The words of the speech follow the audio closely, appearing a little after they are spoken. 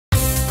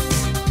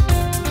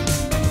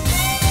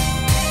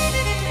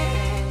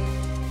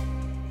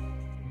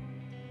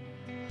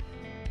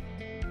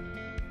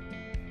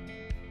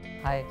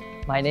Hi,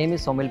 my name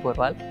is Somil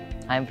Porwal.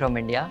 I am from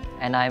India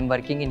and I am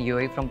working in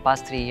UAE from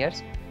past 3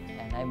 years.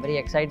 And I am very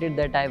excited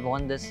that I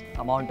won this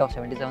amount of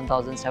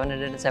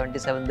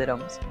 77,777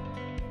 dirhams.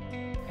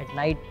 At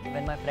night,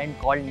 when my friend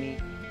called me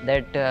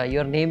that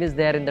your name is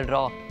there in the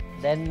draw,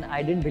 then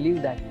I didn't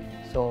believe that.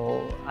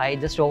 So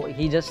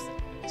he just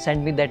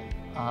sent me that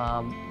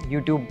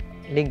YouTube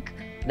link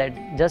that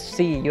just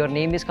see your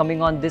name is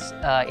coming on this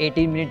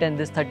 18 minutes and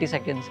this 30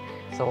 seconds.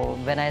 So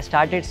when I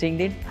started seeing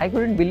it, I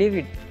couldn't believe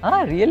it.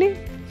 Ah, really?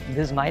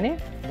 This is my name?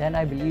 Then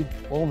I believed,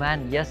 oh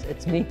man, yes,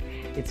 it's me.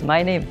 It's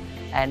my name.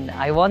 And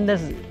I won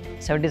this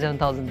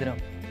 77,000 dirham.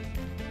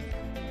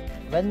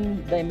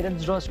 When the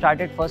Emirates draw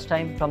started first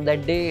time, from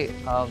that day,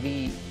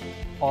 we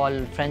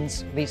all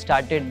friends, we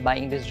started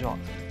buying this draw.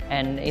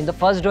 And in the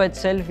first draw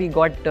itself, we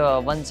got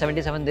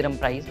 177 dirham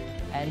prize.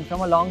 And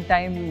from a long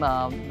time,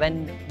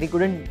 when we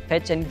couldn't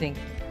fetch anything,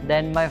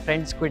 then my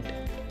friends quit.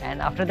 And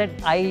after that,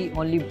 I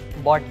only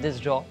bought this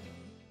draw.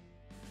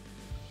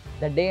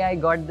 The day I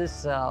got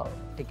this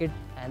ticket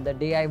and the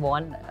day I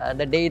won,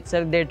 the day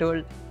itself they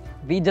told,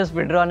 we just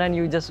withdrawn and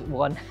you just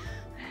won.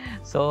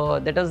 So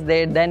that was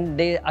then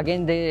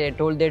they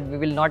told that we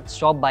will not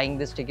stop buying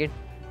this ticket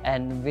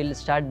and we'll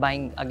start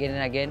buying again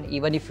and again,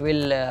 even if we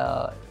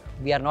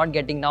are not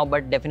getting now,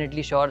 but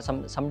definitely sure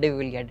someday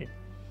we will get it.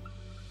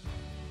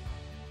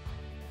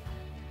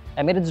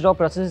 Emirates draw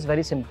process is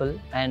very simple,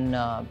 and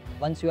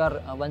once you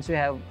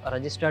have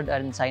registered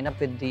and sign up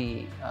with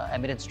the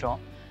Emirates draw,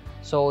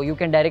 so you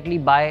can directly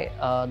buy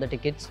the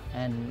tickets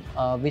and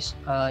with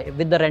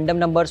the random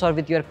numbers or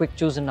with your quick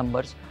chosen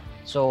numbers.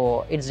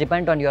 So it's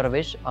depend on your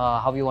wish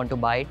how you want to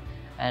buy it,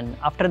 and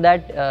after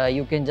that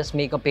you can just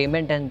make a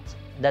payment and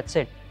that's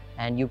it.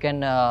 And you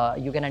can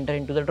enter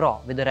into the draw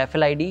with the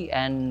Raffle ID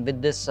and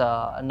with this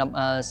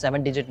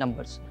 7-digit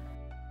numbers.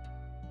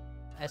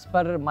 As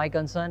per my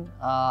concern,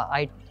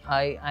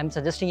 I'm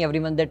suggesting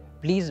everyone that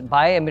please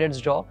buy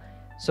Emirates draw.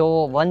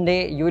 So one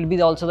day you will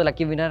be also the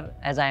lucky winner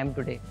as I am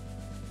today.